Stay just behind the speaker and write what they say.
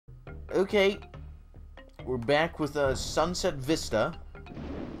Okay, we're back with Sunset Vista.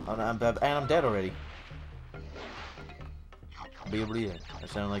 And I'm dead already. I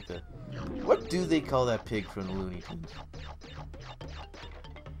sound like the... What do they call that pig from the Looney Tunes?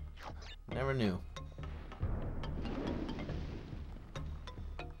 Never knew.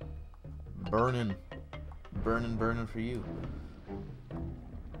 Burning. Burning for you.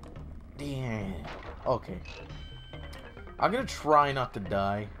 Damn. Okay. I'm gonna try not to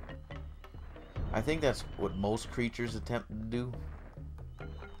die. I think that's what most creatures attempt to do.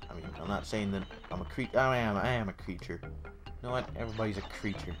 I mean, I'm not saying that I'm a creature. I am a creature. You know what? Everybody's a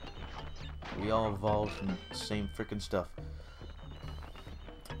creature. We all evolved from the same freaking stuff.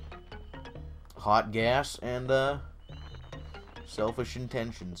 Hot gas and selfish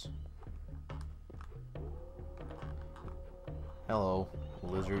intentions. Hello,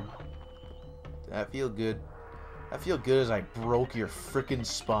 lizard. Did that feel good? I feel good as I broke your freaking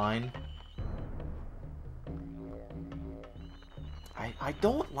spine. I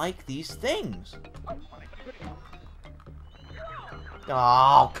don't like these things.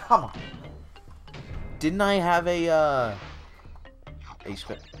 Oh, come on. Didn't I have a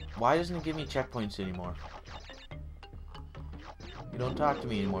why doesn't it give me checkpoints anymore? You don't talk to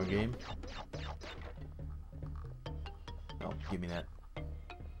me anymore, game. No, give me that.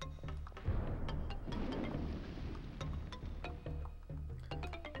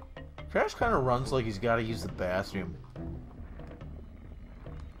 Crash kind of runs like he's got to use the bathroom.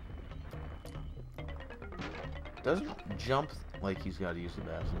 Doesn't jump like he's got to use the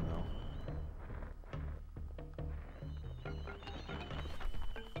bathroom, though.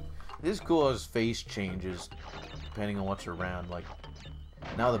 It is cool how his face changes depending on what's around. Like,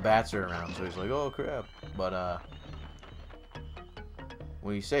 now the bats are around, so he's like, oh crap. But,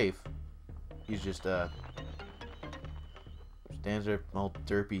 when he's safe, he's just, stands there all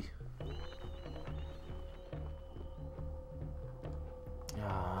derpy.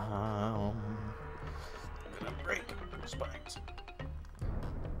 Gonna break spines.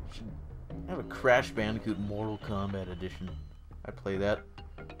 Should have a Crash Bandicoot Mortal Kombat edition. I'd play that.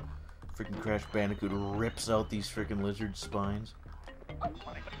 Freaking Crash Bandicoot rips out these freaking lizard spines.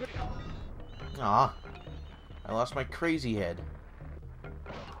 Ah, I lost my crazy head.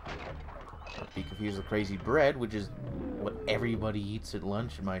 Not be confused with crazy bread, which is what everybody eats at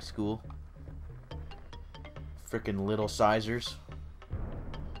lunch in my school. Frickin' little sizers.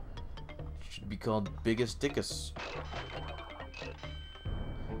 Should be called biggest dickus.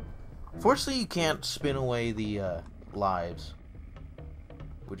 Fortunately, you can't spin away the lives,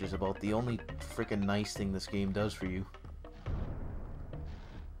 which is about the only frickin' nice thing this game does for you.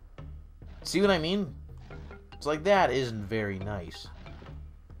 See what I mean? It's like that isn't very nice.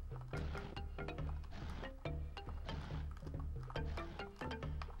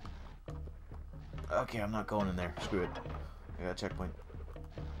 Okay, I'm not going in there. Screw it. I got a checkpoint.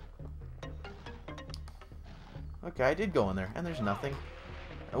 Okay, I did go in there, and there's nothing.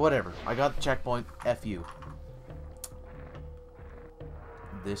 Whatever. I got the checkpoint. F you.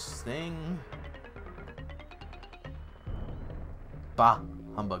 This thing. Bah.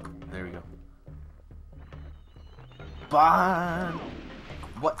 Humbug. There we go. Bah.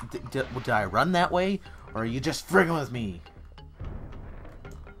 What? Did I run that way? Or are you just frigging with me?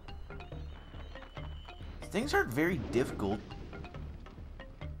 Things aren't very difficult.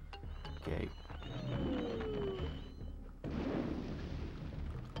 Okay.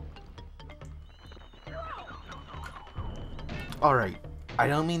 Alright. I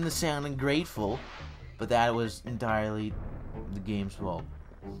don't mean to sound ungrateful, but that was entirely the game's fault.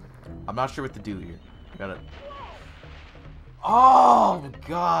 I'm not sure what to do here. I gotta... Oh,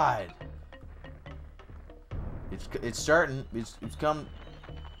 God! It's starting. It's come...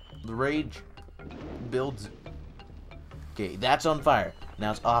 The rage builds. Okay, that's on fire. Now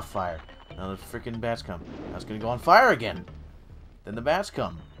it's off fire. Now the freaking bats come. Now it's gonna go on fire again. Then the bats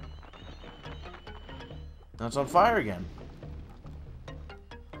come. Now it's on fire again.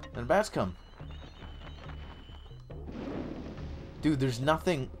 Then the bats come. Dude, there's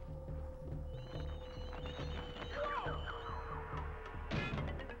nothing.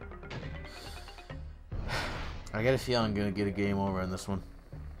 I got a feeling I'm gonna get a game over on this one.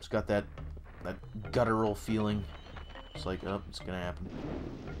 It's got that guttural feeling. It's like, oh, it's gonna happen.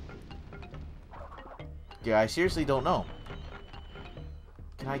 Yeah, I seriously don't know.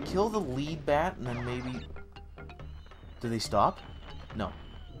 Can I kill the lead bat and then maybe... Do they stop? No.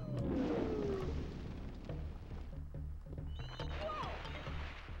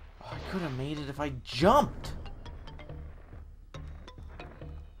 Oh, I could have made it if I jumped.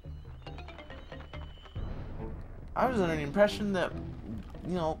 I was under the impression that,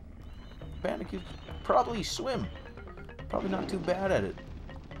 you know, Bandicoot probably swim. Probably not too bad at it.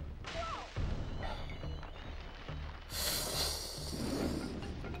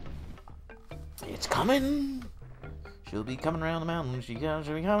 It's coming! She'll be coming around the mountain. She'll be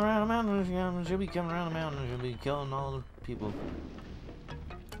coming around the mountain. She'll be coming around the mountain. She'll be killing all the people.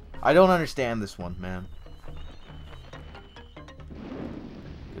 I don't understand this one, man.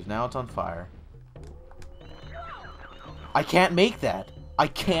 Because now it's on fire. I can't make that. I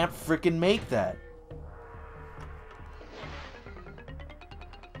can't freaking make that.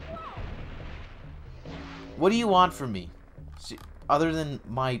 What do you want from me? See, other than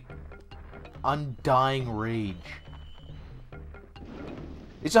my undying rage.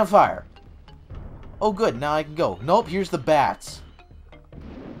 It's on fire. Oh good, now I can go. Nope, here's the bats.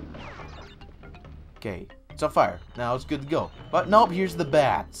 Okay, it's on fire. Now it's good to go. But nope, here's the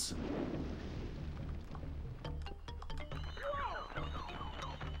bats.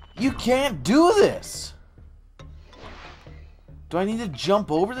 You can't do this! Do I need to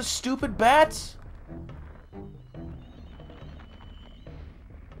jump over the stupid bats?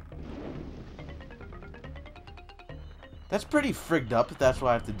 That's pretty frigged up if that's what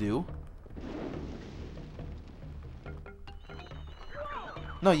I have to do.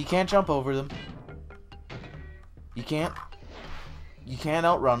 No, you can't jump over them. You can't. You can't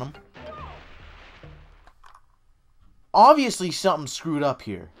outrun them. Obviously something screwed up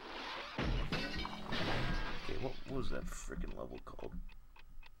here. Okay, what was that freaking level called?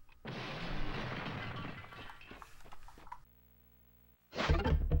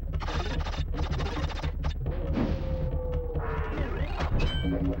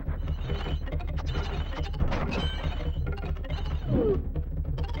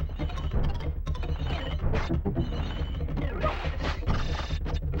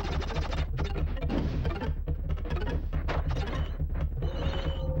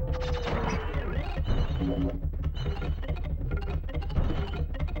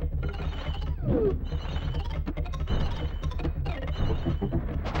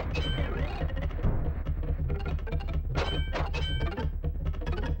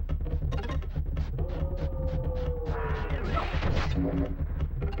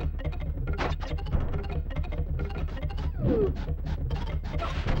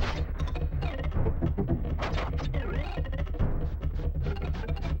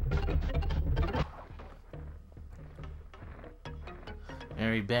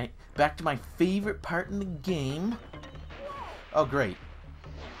 Alright, back to my favorite part in the game. Oh, great.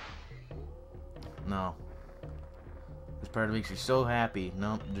 No. This part makes me so happy.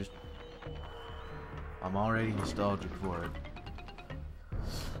 No, just... I'm already nostalgic for it.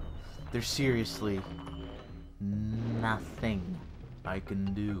 There's seriously nothing I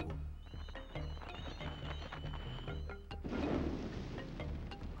can do.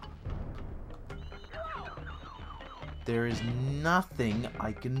 There is nothing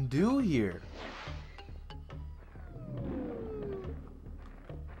I can do here.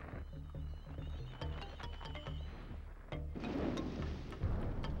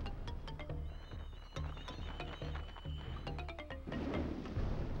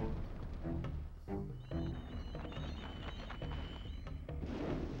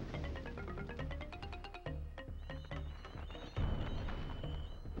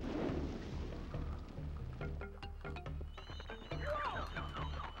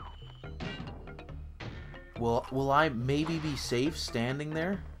 Will I maybe be safe standing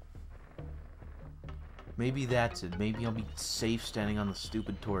there? Maybe that's it. Maybe I'll be safe standing on the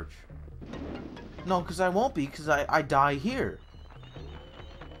stupid torch. No, because I won't be, because I die here.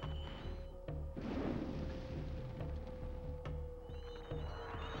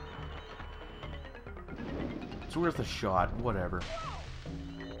 It's worth a shot, whatever.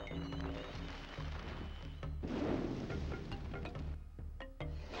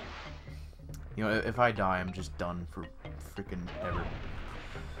 You know, if I die, I'm just done for freaking ever.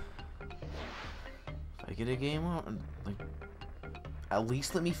 If I get a game on, like, at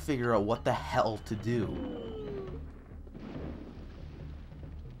least let me figure out what the hell to do.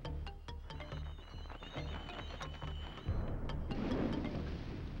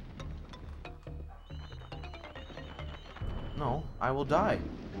 No, I will die.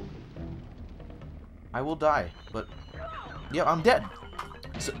 I will die, but yeah, I'm dead.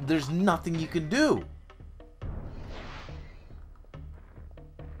 So there's nothing you can do.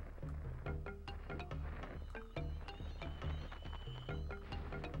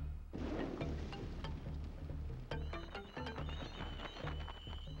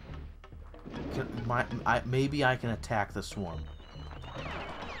 Maybe I can attack the swarm.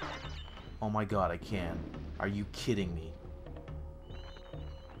 Oh my god, I can. Are you kidding me?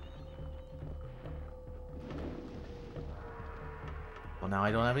 now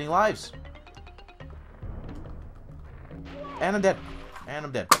I don't have any lives. And I'm dead. And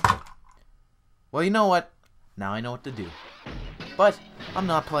I'm dead. Well, you know what? Now I know what to do. But I'm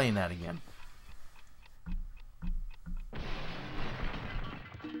not playing that again.